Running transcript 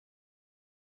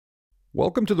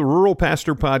Welcome to the Rural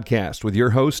Pastor Podcast with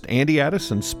your host, Andy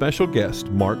Addis, and special guest,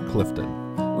 Mark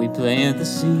Clifton. We plant the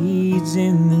seeds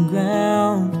in the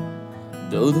ground,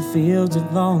 though the fields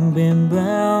have long been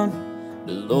brown.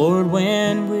 But Lord,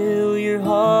 when will your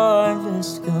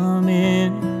harvest come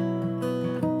in?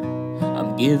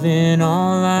 I'm giving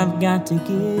all I've got to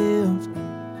give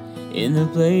in the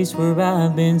place where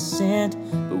I've been sent.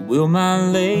 But will my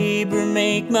labor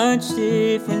make much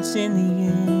difference in the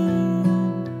end?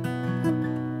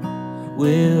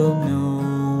 Will no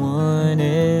one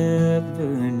ever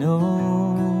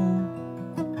know?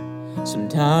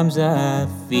 Sometimes I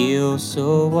feel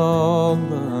so all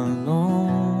alone.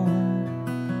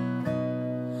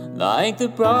 Like the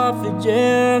prophet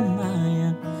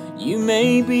Jeremiah, you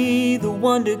may be the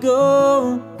one to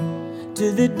go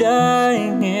to the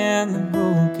dying and the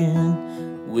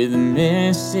broken with a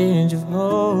message of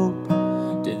hope.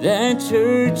 To that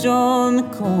church on the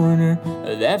corner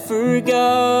of that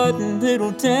forgotten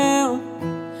little town,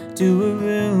 to a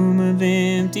room of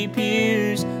empty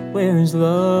pews where his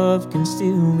love can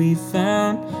still be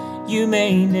found. You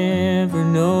may never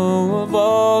know of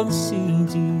all the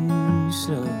seeds you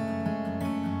sow,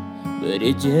 but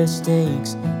it just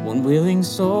takes one willing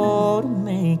soul to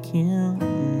make him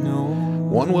know.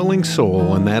 One willing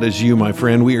soul, and that is you, my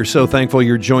friend. We are so thankful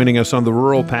you're joining us on the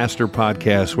Rural Pastor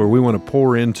Podcast, where we want to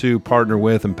pour into, partner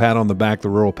with, and pat on the back the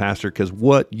rural pastor, because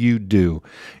what you do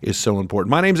is so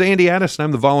important. My name's Andy Addis, and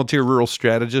I'm the volunteer rural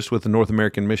strategist with the North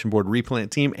American Mission Board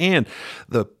Replant Team, and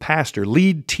the pastor,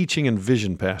 lead teaching and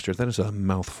vision pastor. That is a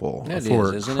mouthful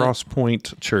for Cross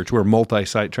Point Church. We're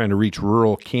multi-site trying to reach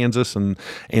rural Kansas and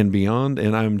beyond,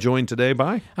 and I'm joined today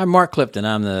by... I'm Mark Clifton.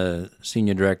 I'm the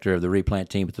senior director of the Replant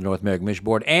Team at the North American Mission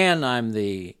Board, and I'm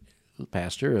the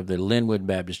pastor of the Linwood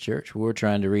Baptist Church. We're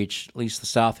trying to reach at least the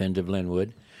south end of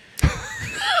Linwood.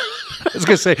 I was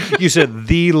going to say, you said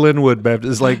the Linwood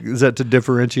Baptist. Is that to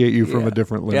differentiate you from a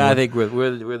different Linwood? Yeah, I think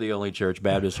we're the only church,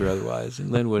 Baptist or otherwise.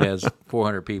 And Linwood has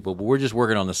 400 people, but we're just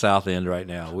working on the south end right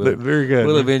now. Very good.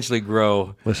 We'll eventually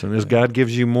grow. Listen, as God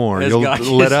gives you more, you'll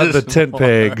let out the tent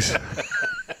pegs.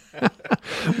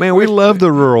 Man, we love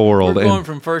the rural world. We're going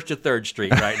from 1st to 3rd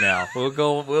Street right now.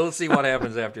 We'll see what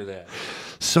happens after that.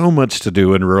 So much to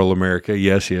do in rural America.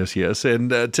 Yes. And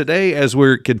today, as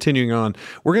we're continuing on,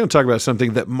 we're going to talk about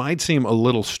something that might seem a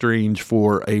little strange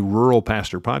for a rural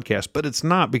pastor podcast, but it's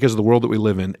not, because of the world that we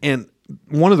live in. And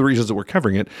one of the reasons that we're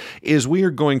covering it is we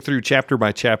are going through chapter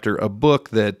by chapter a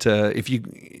book that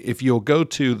if you'll go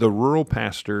to the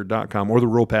ruralpastor.com or the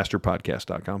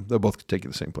ruralpastorpodcast.com, they'll both take you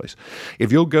to the same place.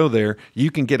 If you'll go there, you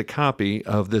can get a copy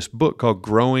of this book called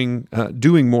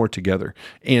Doing More Together.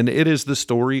 And it is the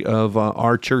story of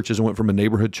our church as it went from a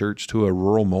neighborhood church to a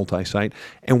rural multi-site.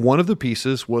 And one of the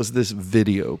pieces was this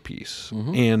video piece.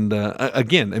 Mm-hmm. And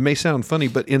again, it may sound funny,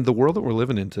 but in the world that we're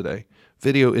living in today,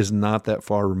 video is not that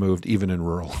far removed, even in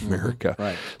rural America.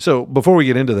 Right. So before we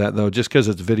get into that, though, just because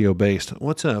it's video-based,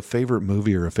 what's a favorite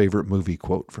movie or a favorite movie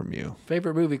quote from you?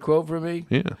 Favorite movie quote from me?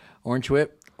 Yeah. Orange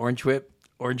Whip, Orange Whip,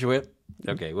 Orange Whip.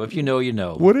 Okay, well, if you know, you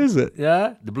know. What is it?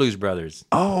 Yeah, the Blues Brothers.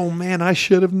 Oh, man, I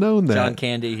should have known that. John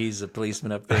Candy, he's a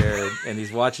policeman up there, and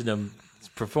he's watching them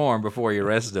perform before he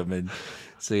arrests them, and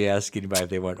so he asks anybody if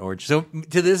they want orange. So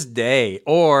to this day,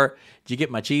 or... Did you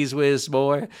get my cheese whiz,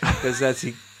 boy? Because that's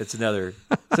another.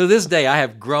 So this day, I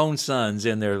have grown sons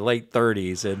in their late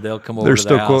 30s, and they'll come over to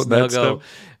the house, and they'll go,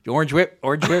 Orange Whip,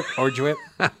 Orange Whip, Orange Whip,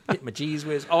 get my cheese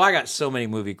whiz. Oh, I got so many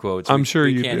movie quotes. I'm sure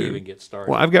you can't do. even get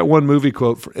started. Well, I've got one movie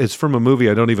quote. It's from a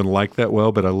movie I don't even like that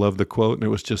well, but I love the quote, and it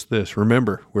was just this: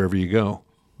 "Remember, wherever you go,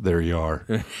 there you are."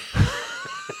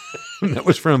 That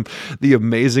was from The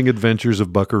Amazing Adventures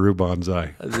of Buckaroo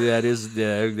Banzai. That is,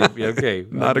 okay.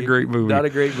 Not a great movie. Not a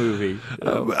great movie.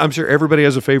 I'm sure everybody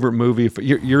has a favorite movie.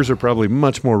 Yours are probably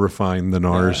much more refined than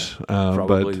ours.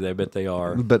 Probably, I bet they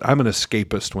are. But I'm an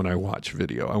escapist when I watch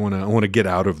video. I want to get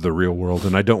out of the real world,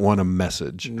 and I don't want a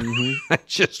message. Mm-hmm. I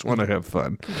just want to have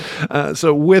fun.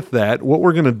 So with that, what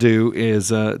we're going to do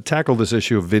is tackle this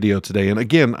issue of video today. And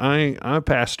again, I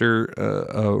pastor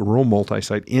a rural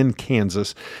multi-site in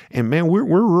Kansas, and man, we're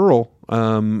rural,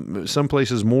 some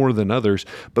places more than others,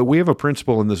 but we have a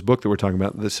principle in this book that we're talking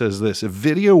about that says this: if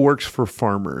video works for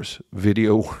farmers,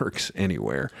 video works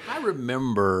anywhere. I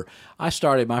remember I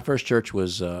started, my first church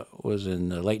was in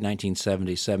the late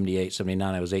 1970s, 78,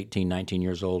 79. I was 18, 19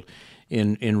 years old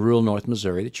in rural North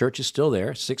Missouri. The church is still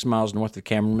there, 6 miles north of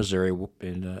Cameron, Missouri,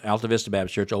 in Alta Vista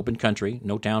Baptist Church, open country,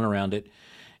 no town around it.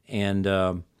 And,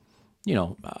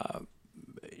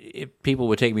 if people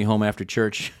would take me home after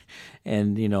church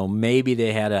and, maybe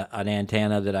they had an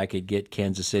antenna that I could get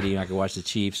Kansas City and I could watch the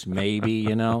Chiefs, maybe,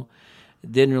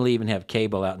 didn't really even have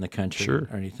cable out in the country Sure.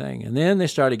 or anything. And then they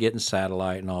started getting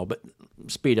satellite and all, but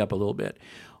speed up a little bit.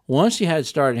 Once you had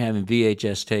started having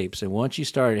VHS tapes, and once you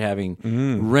started having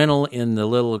rental in the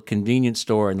little convenience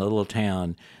store in the little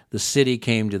town, the city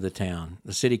came to the town.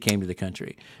 The city came to the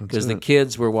country because the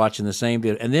kids were watching the same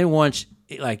video. And then once,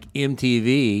 like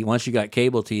MTV, once you got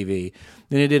cable TV,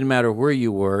 then it didn't matter where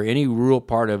you were, any rural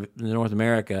part of North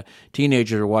America,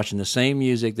 teenagers were watching the same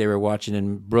music they were watching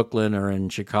in Brooklyn or in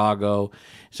Chicago.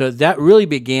 So that really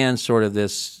began sort of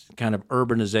this kind of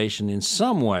urbanization in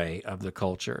some way of the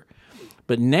culture.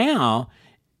 But now,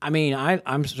 I mean,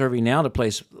 I'm serving now at a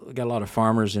place, got a lot of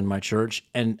farmers in my church,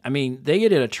 and I mean, they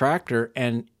get a tractor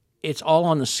and it's all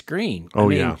on the screen. Oh, I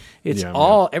mean, yeah. It's Yeah,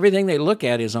 all, everything they look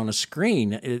at is on a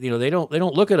screen. They don't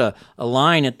look at a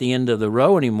line at the end of the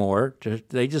row anymore.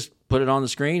 They just put it on the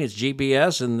screen. It's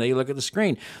GPS, and they look at the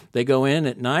screen. They go in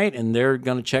at night, and they're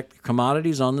going to check the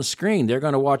commodities on the screen. They're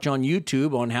going to watch on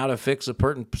YouTube on how to fix a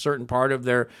certain part of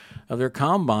their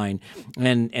combine,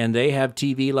 and they have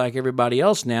TV like everybody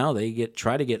else now. They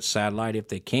try to get satellite if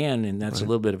they can, and that's a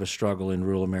little bit of a struggle in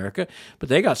rural America. But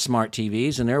they got smart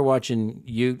TVs, and they're watching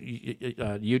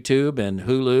YouTube and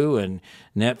Hulu and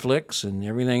Netflix and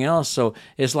everything else. So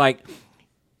it's like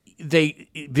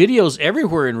videos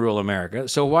everywhere in rural America.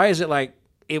 So why is it like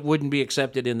it wouldn't be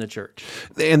accepted in the church?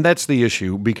 And that's the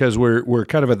issue, because we're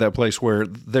kind of at that place where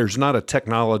there's no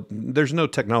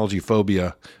technology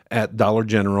phobia at Dollar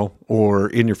General or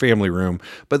in your family room,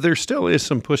 but there still is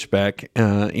some pushback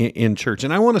in church.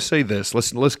 And I want to say this.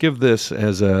 Let's give this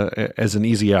as an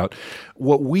easy out.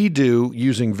 What we do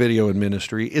using video in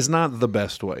ministry is not the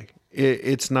best way.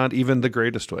 It's not even the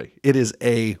greatest way. It is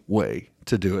a way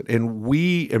to do it. And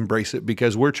we embrace it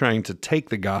because we're trying to take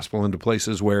the gospel into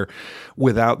places where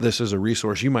without this as a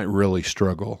resource, you might really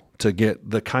struggle to get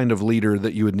the kind of leader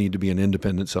that you would need to be an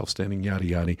independent, self-standing, yada,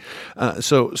 yada.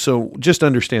 So just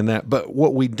understand that. But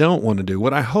what we don't want to do,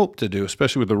 what I hope to do,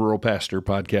 especially with the Rural Pastor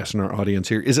podcast and our audience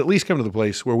here, is at least come to the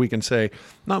place where we can say,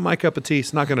 not my cup of tea,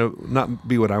 it's not going to not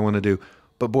be what I want to do.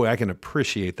 But boy, I can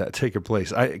appreciate that taking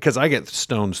place, because I get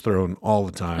stones thrown all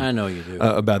the time. I know you do.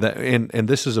 About that. And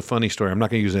this is a funny story. I'm not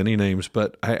going to use any names,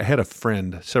 but I had a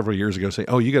friend several years ago say,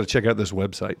 "Oh, you got to check out this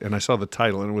website." And I saw the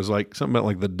title, and it was like something about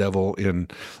like the devil in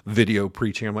video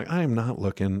preaching. I'm like, I am not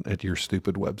looking at your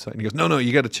stupid website. And he goes, No,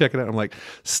 you got to check it out. I'm like,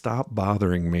 stop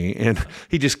bothering me. And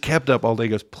he just kept up all day. He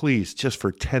goes, please, just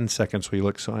for 10 seconds, will you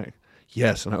look? So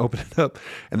yes, and I opened it up,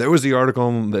 and there was the article,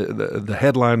 and the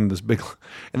headline, and this big,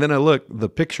 and then I looked. The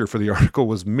picture for the article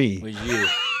was me. Well,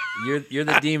 you're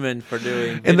the demon for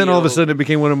doing video. And then all of a sudden, it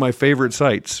became one of my favorite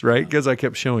sites, right? Because I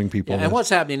kept showing people. Yeah, and what's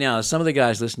happening now is some of the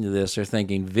guys listening to this are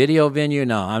thinking, video venue?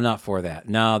 No, I'm not for that.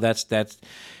 No, that's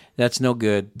no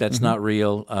good. That's not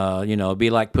real. It'd be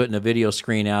like putting a video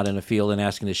screen out in a field and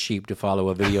asking the sheep to follow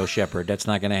a video shepherd. That's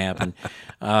not going to happen.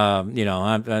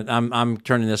 I'm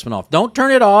turning this one off. Don't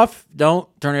turn it off. Don't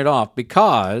turn it off,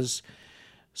 because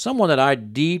someone that I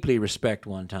deeply respect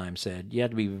one time said, you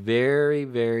have to be very,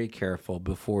 very careful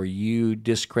before you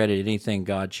discredit anything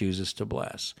God chooses to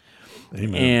bless.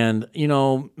 Amen.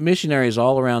 And, missionaries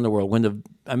all around the world,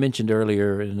 I mentioned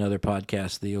earlier in another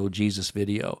podcast, the old Jesus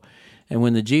video. And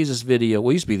when the Jesus video,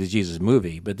 it used to be the Jesus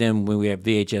movie, but then when we have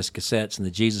VHS cassettes and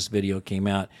the Jesus video came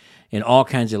out in all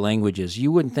kinds of languages,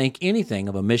 you wouldn't think anything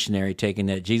of a missionary taking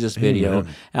that Jesus video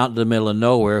out in the middle of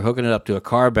nowhere, hooking it up to a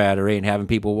car battery and having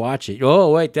people watch it.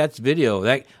 Oh, wait, that's video.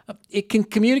 It can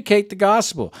communicate the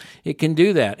gospel. It can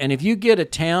do that. And if you get a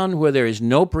town where there is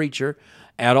no preacher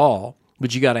at all,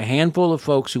 but you got a handful of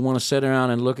folks who want to sit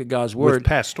around and look at God's word. With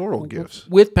pastoral gifts.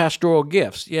 With pastoral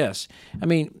gifts, yes. I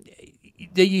mean,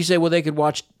 you say, well, they could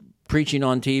watch preaching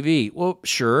on TV. Well,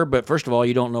 sure, but first of all,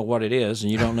 you don't know what it is,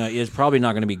 and you don't know. It's probably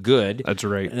not going to be good. That's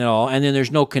right. And then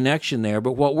there's no connection there.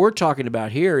 But what we're talking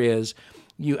about here is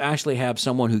you actually have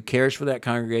someone who cares for that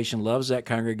congregation, loves that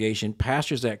congregation,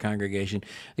 pastors that congregation.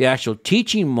 The actual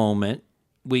teaching moment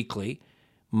weekly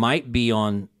might be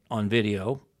on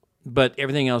video, but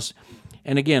everything else.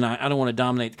 And again, I don't want to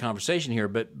dominate the conversation here,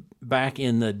 but back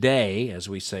in the day, as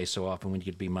we say so often when you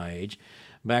get to be my age,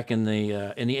 back in the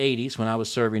 80s, when I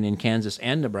was serving in Kansas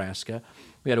and Nebraska,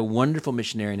 we had a wonderful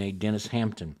missionary named Dennis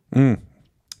Hampton.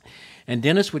 And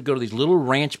Dennis would go to these little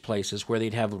ranch places where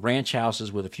they'd have ranch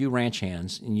houses with a few ranch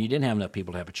hands, and you didn't have enough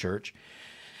people to have a church.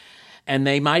 And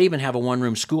they might even have a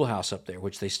one-room schoolhouse up there,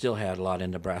 which they still had a lot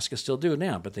in Nebraska, still do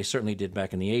now, but they certainly did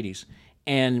back in the 80s.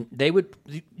 And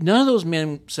none of those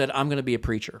men said, I'm going to be a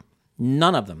preacher.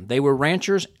 None of them. They were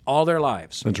ranchers all their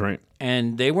lives. That's right.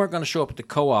 And they weren't going to show up at the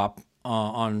co-op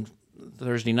on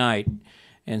Thursday night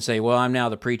and say, "Well, I'm now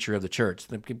the preacher of the church."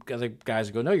 The other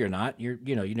guys go, "No, you're not. You've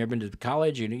never been to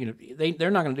college.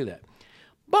 They're not going to do that."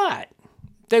 But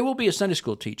they will be a Sunday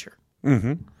school teacher.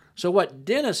 Mm-hmm. So what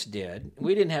Dennis did,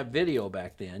 we didn't have video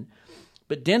back then,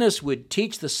 but Dennis would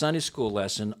teach the Sunday school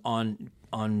lesson on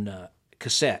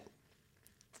cassette.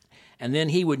 And then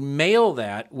he would mail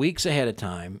that weeks ahead of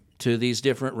time to these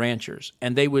different ranchers.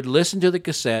 And they would listen to the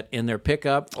cassette in their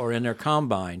pickup or in their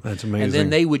combine. That's amazing. And then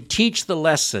they would teach the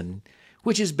lesson,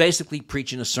 which is basically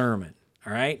preaching a sermon.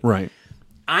 All right? Right.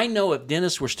 I know if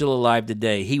Dennis were still alive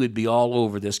today, he would be all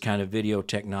over this kind of video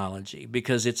technology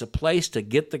because it's a place to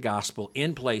get the gospel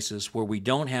in places where we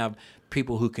don't have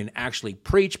people who can actually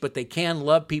preach, but they can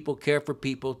love people, care for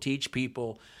people, teach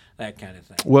people, that kind of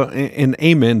thing. Well, and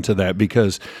amen to that,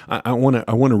 because I want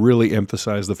to really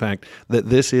emphasize the fact that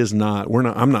this is not,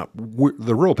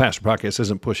 the Rural Pastor Podcast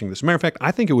isn't pushing this. Matter of fact,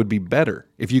 I think it would be better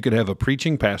if you could have a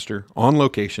preaching pastor on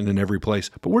location in every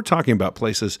place, but we're talking about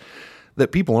places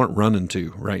that people aren't running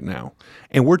to right now.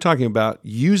 And we're talking about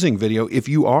using video if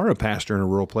you are a pastor in a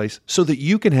rural place so that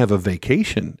you can have a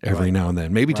vacation every now and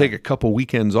then, maybe take a couple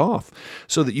weekends off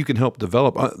so that you can help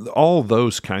develop all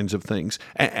those kinds of things.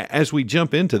 As we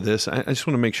jump into this, I just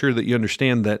want to make sure that you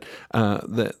understand that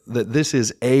that this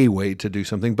is a way to do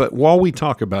something. But while we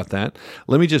talk about that,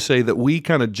 let me just say that we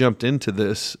kind of jumped into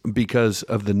this because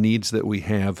of the needs that we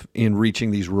have in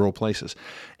reaching these rural places.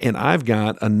 And I've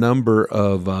got a number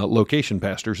of location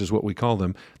pastors, is what we call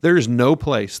them. There is no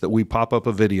place that we pop up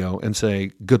a video and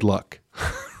say, good luck,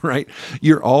 right?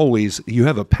 You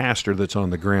have a pastor that's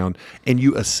on the ground and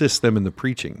you assist them in the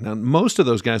preaching. Now, most of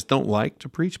those guys don't like to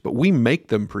preach, but we make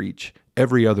them preach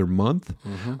every other month.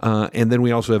 Mm-hmm. And then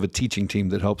we also have a teaching team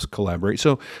that helps collaborate.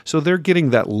 So they're getting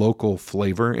that local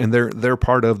flavor, and they're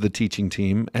part of the teaching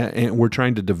team, and we're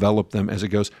trying to develop them as it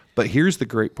goes. But here's the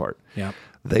great part. Yeah.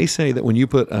 They say that when you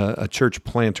put a church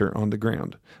planter on the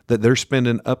ground, that they're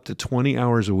spending up to 20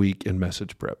 hours a week in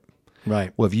message prep.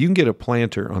 Right. Well, if you can get a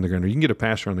planter on the ground, or you can get a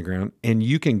pastor on the ground, and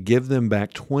you can give them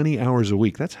back 20 hours a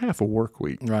week, that's half a work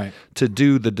week, right, to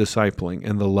do the discipling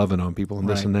and the loving on people and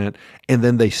this and that. And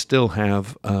then they still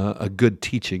have a good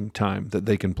teaching time that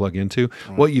they can plug into.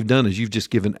 Right. What you've done is you've just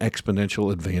given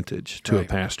exponential advantage to a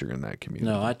pastor in that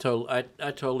community. No, I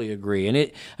totally agree. And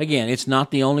it's not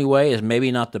the only way. It's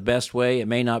maybe not the best way. It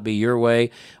may not be your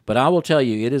way, but I will tell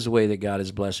you, it is a way that God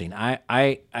is blessing. I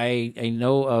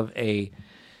know of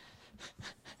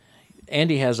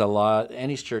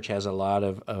Andy's church has a lot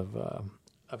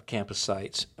of campus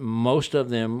sites. Most of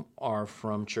them are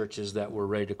from churches that were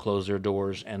ready to close their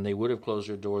doors, and they would have closed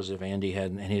their doors if Andy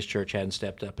and his church hadn't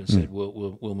stepped up and said,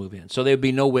 we'll move in. So there'd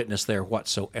be no witness there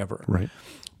whatsoever. Right.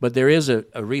 But there is a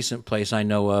recent place I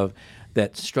know of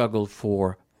that struggled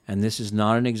for, and this is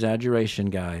not an exaggeration,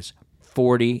 guys,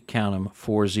 40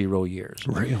 years.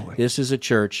 Really? This is a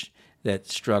church that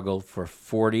struggled for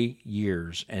 40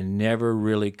 years and never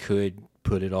really could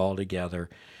put it all together.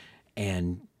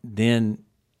 And then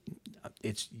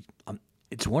it's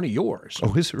one of yours.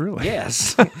 Oh, is it really?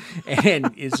 Yes.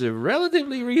 And it's a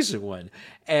relatively recent one.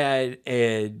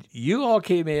 And you all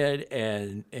came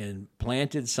in and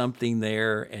planted something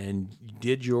there and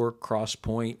did your cross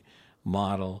point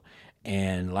model.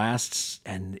 And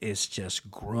it's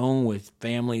just grown with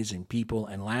families and people.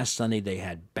 And last Sunday they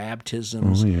had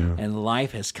baptisms, and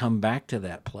life has come back to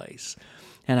that place.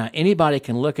 And anybody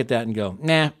can look at that and go,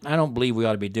 nah, I don't believe we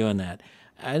ought to be doing that.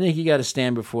 I think you got to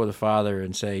stand before the Father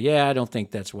and say, yeah, I don't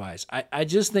think that's wise. I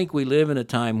just think we live in a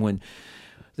time when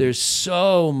there's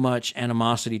so much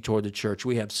animosity toward the church.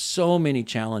 We have so many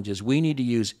challenges. We need to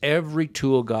use every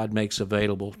tool God makes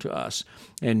available to us.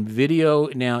 And video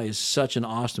now is such an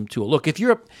awesome tool. Look, if you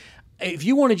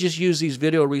want to just use these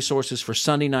video resources for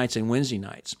Sunday nights and Wednesday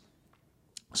nights,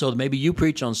 so maybe you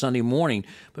preach on Sunday morning,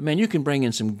 but man, you can bring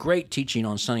in some great teaching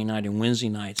on Sunday night and Wednesday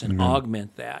nights and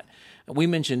augment that. We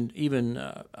mentioned even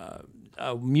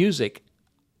music.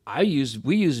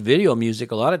 We use video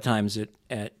music a lot of times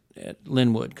at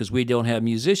Linwood because we don't have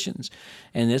musicians,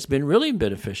 and it's been really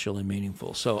beneficial and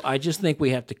meaningful. So I just think we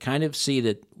have to kind of see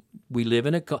that we live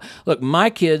in look, my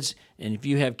kids, and if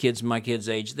you have kids my kids'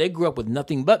 age, they grew up with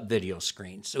nothing but video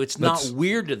screens. So it's not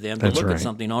weird to them to look at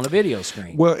something on a video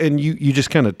screen. Well, and you just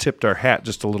kind of tipped our hat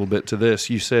just a little bit to this.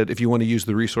 You said if you want to use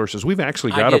the resources, we've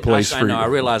actually got a place for you. I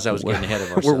realized I was getting ahead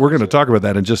of ourselves. We're going to talk about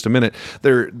that in just a minute.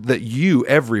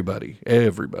 Everybody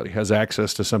has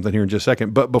access to something here in just a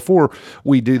second. But before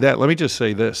we do that, let me just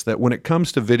say this, that when it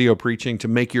comes to video preaching, to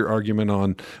make your argument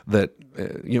on that,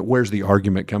 where's the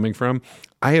argument coming from?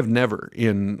 I have never,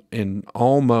 in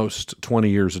almost 20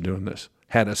 years of doing this,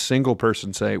 had a single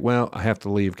person say, well, I have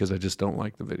to leave because I just don't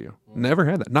like the video. Never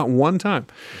had that. Not one time.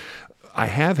 I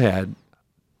have had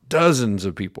dozens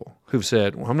of people who've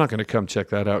said, well, I'm not going to come check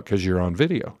that out because you're on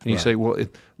video. And you say, well,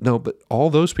 no, but all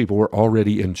those people were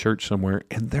already in church somewhere,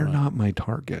 and they're not my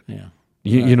target. Yeah.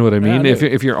 You know what I mean? Yeah,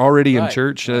 if you're already in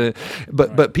church,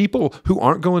 but people who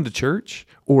aren't going to church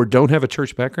or don't have a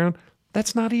church background,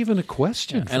 that's not even a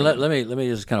question. And let me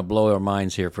just kind of blow our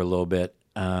minds here for a little bit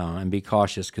and be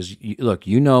cautious because, look,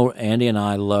 Andy and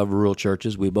I love rural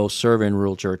churches. We both serve in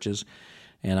rural churches,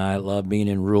 and I love being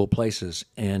in rural places.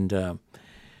 And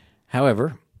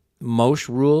however, most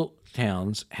rural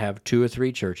towns have 2 or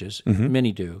 3 churches.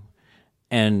 Many do.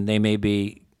 And they may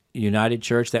be United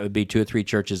Church. That would be 2 or 3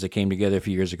 churches that came together a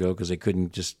few years ago because they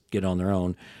couldn't just get on their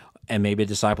own. And maybe a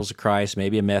Disciples of Christ,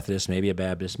 maybe a Methodist, maybe a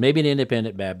Baptist, maybe an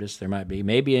Independent Baptist, there might be,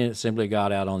 maybe an Assembly of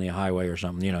God out on the highway or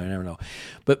something, you never know.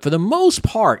 But for the most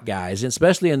part, guys,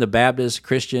 especially in the Baptist,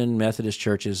 Christian, Methodist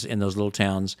churches in those little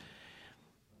towns,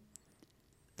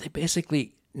 they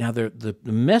basically, now the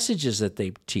messages that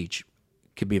they teach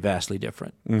could be vastly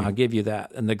different. I'll give you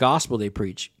that. And the gospel they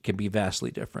preach can be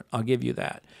vastly different. I'll give you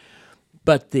that.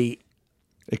 But the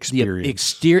experience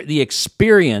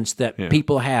that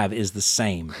people have is the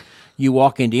same. You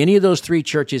walk into any of those 3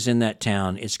 churches in that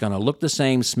town, it's going to look the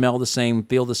same, smell the same,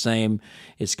 feel the same.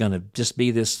 It's going to just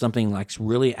be this something like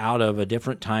really out of a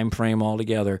different time frame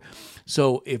altogether.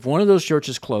 So if one of those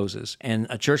churches closes and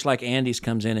a church like Andy's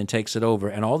comes in and takes it over,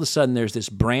 and all of a sudden there's this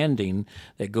branding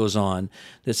that goes on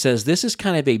that says this is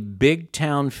kind of a big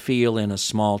town feel in a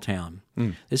small town.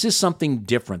 This is something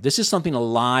different. This is something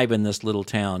alive in this little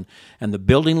town. And the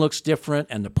building looks different,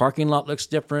 and the parking lot looks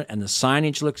different, and the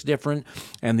signage looks different.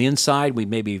 And the inside, we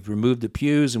maybe removed the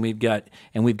pews, and we've got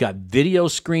video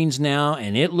screens now,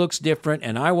 and it looks different.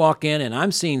 And I walk in, and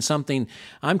I'm seeing something.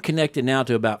 I'm connected now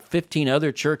to about 15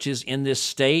 other churches in this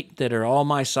state that are all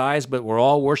my size, but we're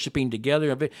all worshiping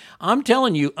together. I'm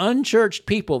telling you, unchurched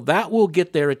people, that will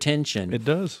get their attention. It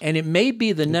does. And it may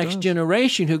be the next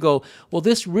generation who go, well,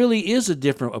 this really is a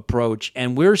different approach,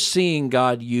 and we're seeing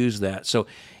God use that. So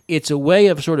it's a way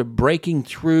of sort of breaking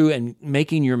through and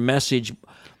making your message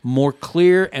more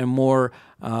clear and more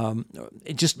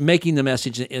just making the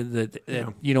message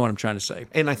that you know what I'm trying to say.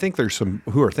 And I think there's some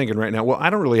who are thinking right now, well,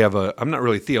 I'm not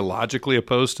really theologically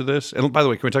opposed to this. And by the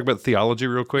way, can we talk about theology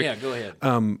real quick? Yeah, go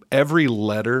ahead. Every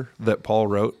letter that Paul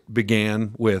wrote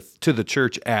began with "to the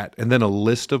church at," and then a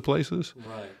list of places.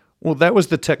 Right. Well, that was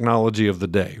the technology of the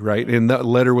day, right? And that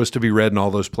letter was to be read in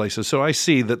all those places. So I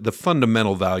see that the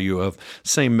fundamental value of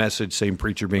same message, same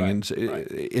preacher being,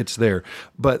 it's there.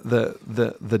 But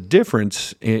the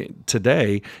difference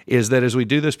today is that as we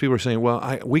do this, people are saying,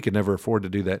 well, we could never afford to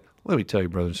do that. Let me tell you,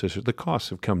 brothers and sisters, the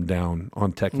costs have come down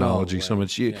on technology so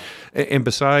much. And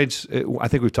besides, I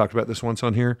think we've talked about this once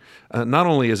on here, not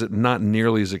only is it not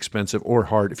nearly as expensive or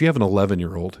hard, if you have an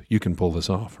 11-year-old, you can pull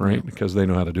this off, right? Because they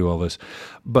know how to do all this.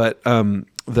 But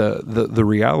the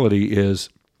reality is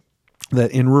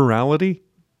that in rurality,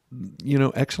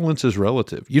 excellence is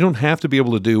relative. You don't have to be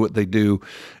able to do what they do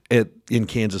in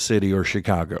Kansas City or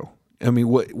Chicago. I mean,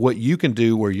 what you can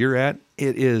do where you're at,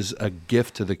 it is a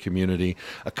gift to the community.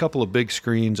 A couple of big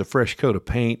screens, a fresh coat of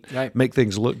paint, make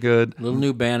things look good. A little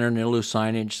new banner, a little new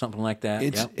signage, something like that.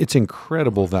 It's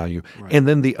incredible value. Right. And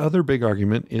then the other big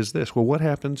argument is this: well, what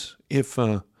happens if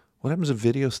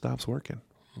video stops working?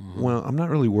 Mm-hmm. Well, I'm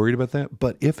not really worried about that,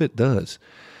 but if it does,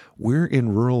 we're in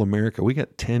rural America. We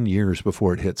got 10 years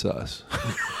before it hits us.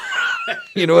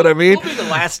 You know what I mean? We'll be the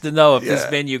last to know if this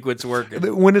venue quits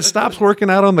working. When it stops working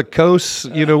out on the coast,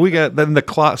 we got then the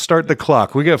clock. Start the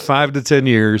clock. We got 5 to 10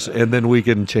 years, and then we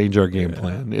can change our game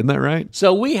plan. Isn't that right?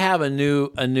 So we have a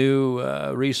new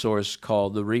resource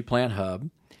called the Replant Hub,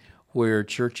 where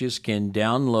churches can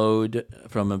download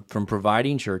from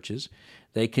providing churches.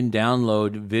 They can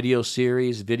download video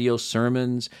series, video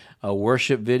sermons,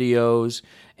 worship videos,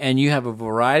 and you have a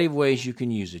variety of ways you can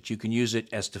use it. You can use it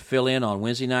as to fill in on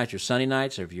Wednesday nights or Sunday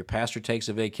nights, or if your pastor takes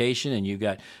a vacation and you've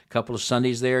got a couple of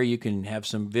Sundays there, you can have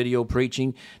some video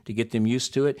preaching to get them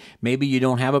used to it. Maybe you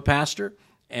don't have a pastor,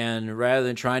 and rather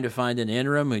than trying to find an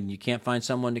interim and you can't find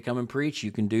someone to come and preach,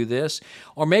 you can do this.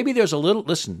 Or maybe there's a little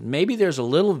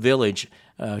village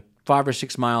 5 or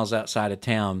 6 miles outside of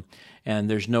town, and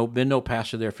there's been no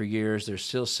pastor there for years. There's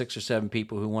still 6 or 7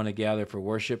 people who want to gather for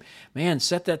worship. Man,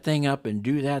 set that thing up and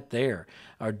do that there,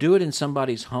 or do it in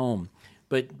somebody's home.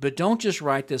 But don't just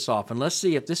write this off. And let's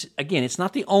see if this, again, it's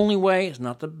not the only way, it's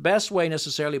not the best way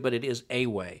necessarily, but it is a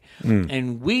way.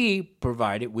 And we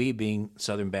provide it, we being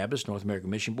Southern Baptist North American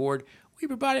Mission Board, we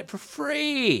provide it for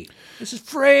free. This is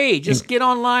free. Just get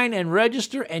online and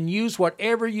register and use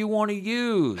whatever you want to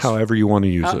use. However you want to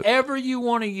use it. However you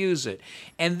want to use it.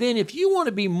 And then if you want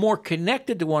to be more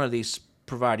connected to one of these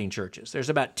providing churches. There's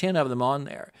about 10 of them on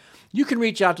there. You can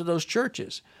reach out to those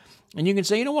churches. And you can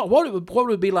say, you know what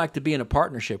would it be like to be in a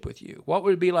partnership with you? What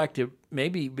would it be like to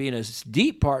maybe be in a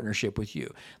deep partnership with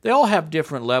you? They all have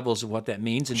different levels of what that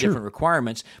means and different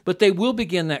requirements, but they will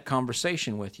begin that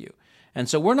conversation with you. And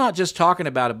so we're not just talking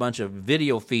about a bunch of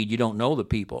video feed. You don't know the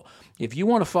people. If you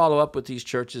want to follow up with these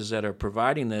churches that are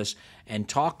providing this and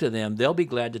talk to them, they'll be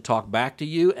glad to talk back to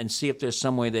you and see if there's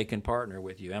some way they can partner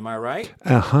with you. Am I right?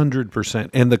 100%.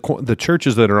 And the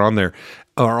churches that are on there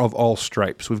are of all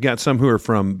stripes. We've got some who are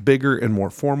from bigger and more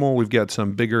formal. We've got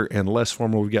some bigger and less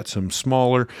formal. We've got some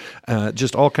smaller,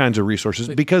 just all kinds of resources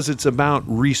because it's about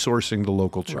resourcing the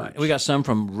local church. Right. We got some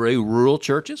from rural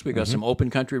churches. We got some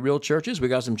open country rural churches. We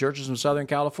got some churches from Southern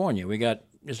California. We got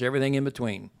just everything in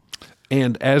between.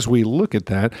 And as we look at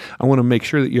that, I want to make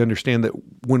sure that you understand that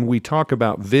when we talk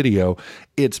about video,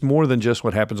 it's more than just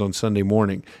what happens on Sunday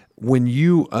morning. When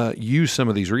you use some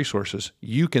of these resources,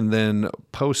 you can then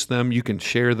post them, you can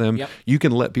share them, you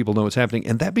can let people know what's happening,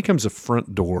 and that becomes a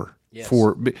front door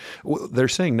for, they're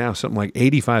saying now something like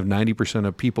 85, 90%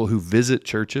 of people who visit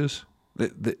churches.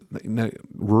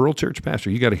 Rural church pastor,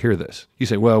 you got to hear this. You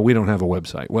say, well, we don't have a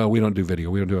website. Well, we don't do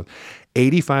video. We don't do it.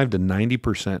 85 to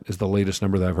 90% is the latest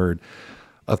number that I've heard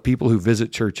of people who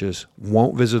visit churches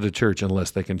won't visit a church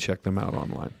unless they can check them out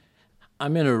online.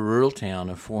 I'm in a rural town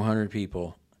of 400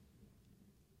 people.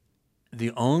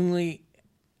 The only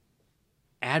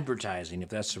advertising, if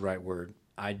that's the right word,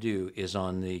 I do is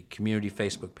on the community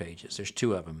Facebook pages. There's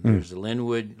two of them. There's the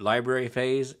Linwood Library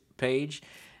page,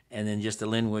 and then just the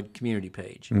Linwood community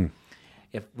page.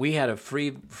 If we had a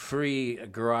free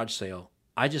garage sale,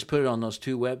 I just put it on those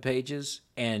two web pages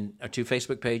or two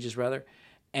Facebook pages rather,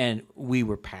 and we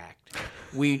were packed.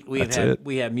 We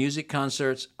have music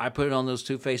concerts. I put it on those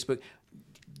two Facebook.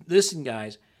 Listen,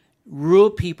 guys, rural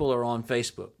people are on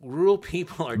Facebook. Rural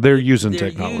people are using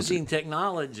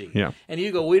technology. Yeah. And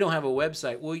you go, we don't have a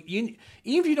website. Well, even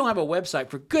if you don't have a website,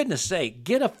 for goodness sake,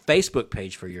 get a Facebook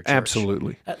page for your church.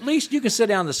 Absolutely. At least you can sit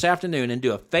down this afternoon and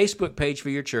do a Facebook page for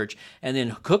your church and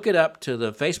then hook it up to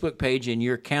the Facebook page in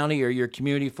your county or your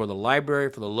community for the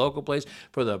library, for the local place,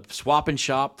 for the swap and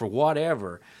shop, for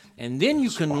whatever. And then you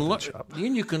can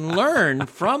learn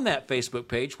from that Facebook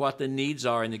page what the needs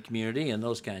are in the community and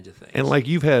those kinds of things. And like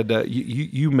you've had,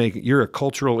 you're a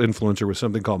cultural influencer with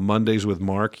something called Mondays with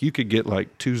Mark. You could get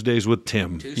like Tuesdays with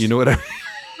Tim. You know what I mean?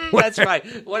 That's right.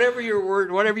 Whatever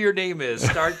your name is,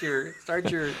 start your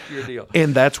deal.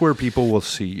 And that's where people will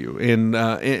see you.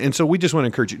 And so we just want to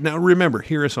encourage you. Now remember,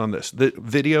 hear us on this. The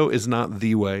video is not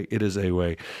the way, it is a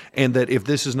way. And that if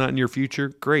this is not in your future,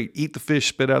 great. Eat the fish,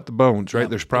 spit out the bones, right?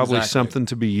 There's probably something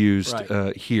to be used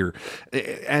here.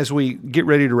 As we get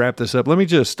ready to wrap this up, let me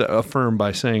just affirm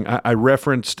by saying I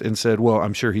referenced and said, well,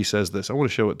 I'm sure he says this. I want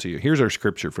to show it to you. Here's our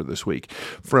scripture for this week.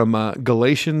 From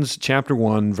Galatians chapter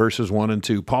 1, verses 1 and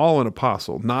 2. Paul, an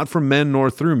apostle, not from men nor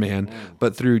through man,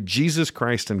 but through Jesus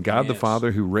Christ and God the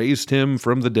Father who raised him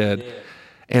from the dead,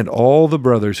 and all the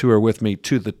brothers who are with me,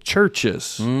 to the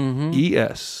churches,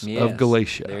 of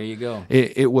Galatia. There you go.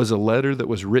 It was a letter that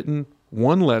was written,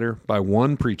 one letter by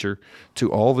one preacher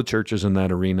to all the churches in that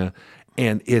arena,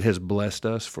 and it has blessed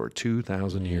us for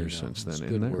 2,000 years since then.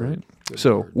 Isn't that right?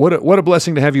 So what a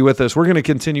blessing to have you with us. We're going to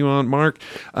continue on, Mark.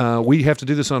 We have to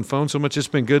do this on phone so much. It's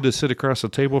been good to sit across the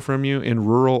table from you in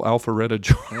rural Alpharetta,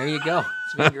 Georgia. There you go.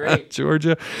 It's been great.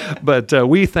 Georgia. But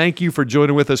we thank you for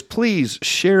joining with us. Please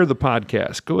share the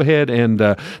podcast. Go ahead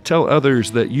and tell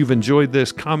others that you've enjoyed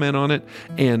this. Comment on it,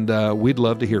 and we'd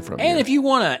love to hear from you. And if you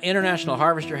want an International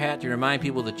Harvester hat to remind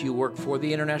people that you work for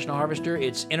the International Harvester,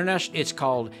 it's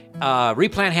called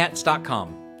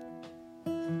replanthats.com.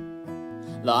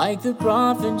 Like the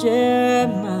prophet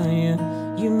Jeremiah,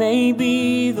 you may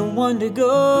be the one to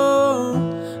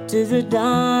go to the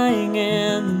dying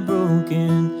and the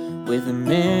broken with a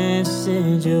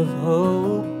message of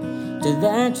hope. To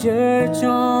that church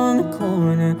on the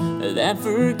corner of that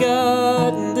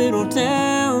forgotten little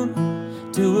town,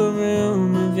 to a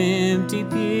room of empty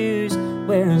pews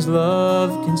where his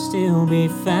love can still be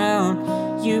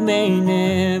found. You may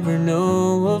never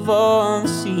know of all the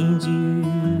seeds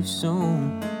you've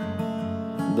sown,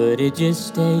 but it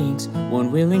just takes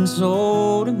one willing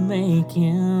soul to make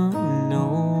him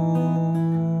known.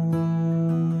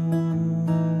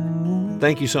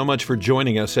 Thank you so much for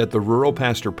joining us at the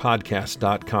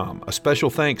ruralpastorpodcast.com. A special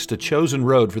thanks to Chosen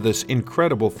Road for this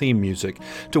incredible theme music,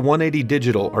 to 180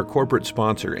 Digital, our corporate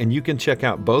sponsor, and you can check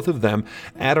out both of them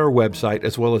at our website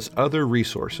as well as other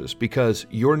resources, because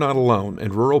you're not alone.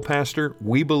 And Rural Pastor,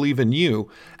 we believe in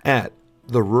you at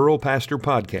the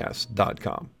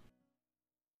ruralpastorpodcast.com.